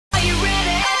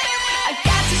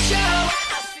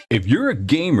If you're a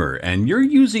gamer and you're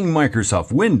using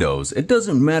Microsoft Windows, it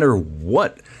doesn't matter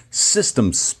what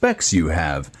system specs you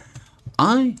have,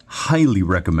 I highly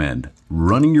recommend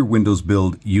running your Windows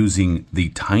build using the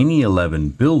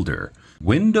tiny11builder.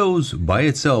 Windows by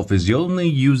itself is only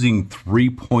using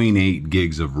 3.8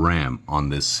 gigs of RAM on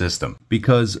this system,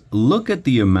 because look at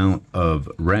the amount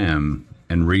of RAM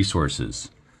and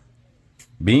resources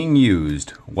being used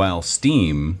while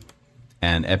Steam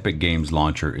and Epic Games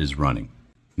Launcher is running.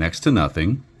 Next to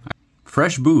nothing.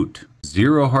 Fresh boot,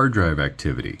 zero hard drive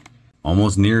activity,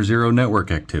 almost near zero network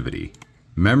activity,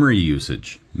 memory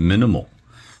usage, minimal.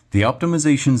 The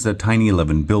optimizations that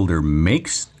tiny11builder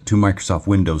makes to Microsoft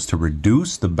Windows to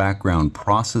reduce the background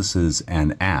processes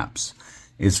and apps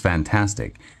is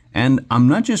fantastic. And I'm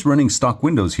not just running stock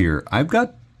Windows here. I've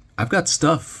got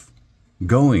stuff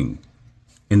going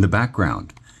in the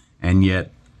background, and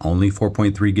yet only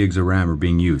 4.3 gigs of RAM are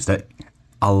being used. That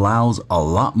allows a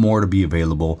lot more to be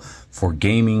available for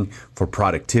gaming, for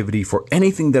productivity, for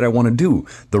anything that I want to do.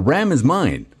 The RAM is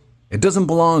mine. It doesn't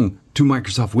belong to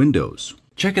Microsoft Windows.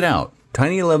 Check it out,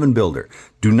 tiny11builder.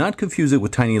 Do not confuse it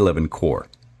with tiny11 core.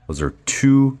 Those are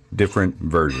two different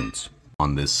versions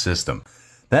on this system.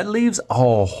 That leaves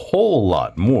a whole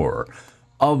lot more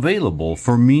available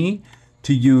for me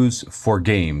to use for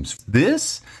games.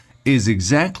 This is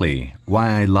exactly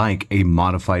why I like a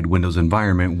modified Windows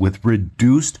environment with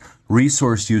reduced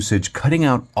resource usage, cutting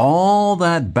out all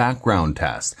that background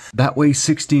tasks. That way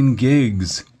 16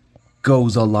 gigs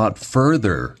goes a lot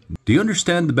further. Do you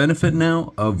understand the benefit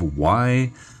now of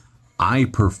why I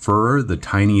prefer the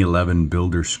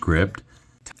tiny11builder script?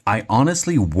 I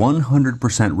honestly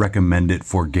 100% recommend it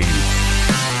for gaming.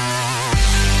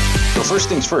 So first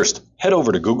things first, head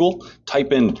over to Google,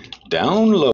 type in download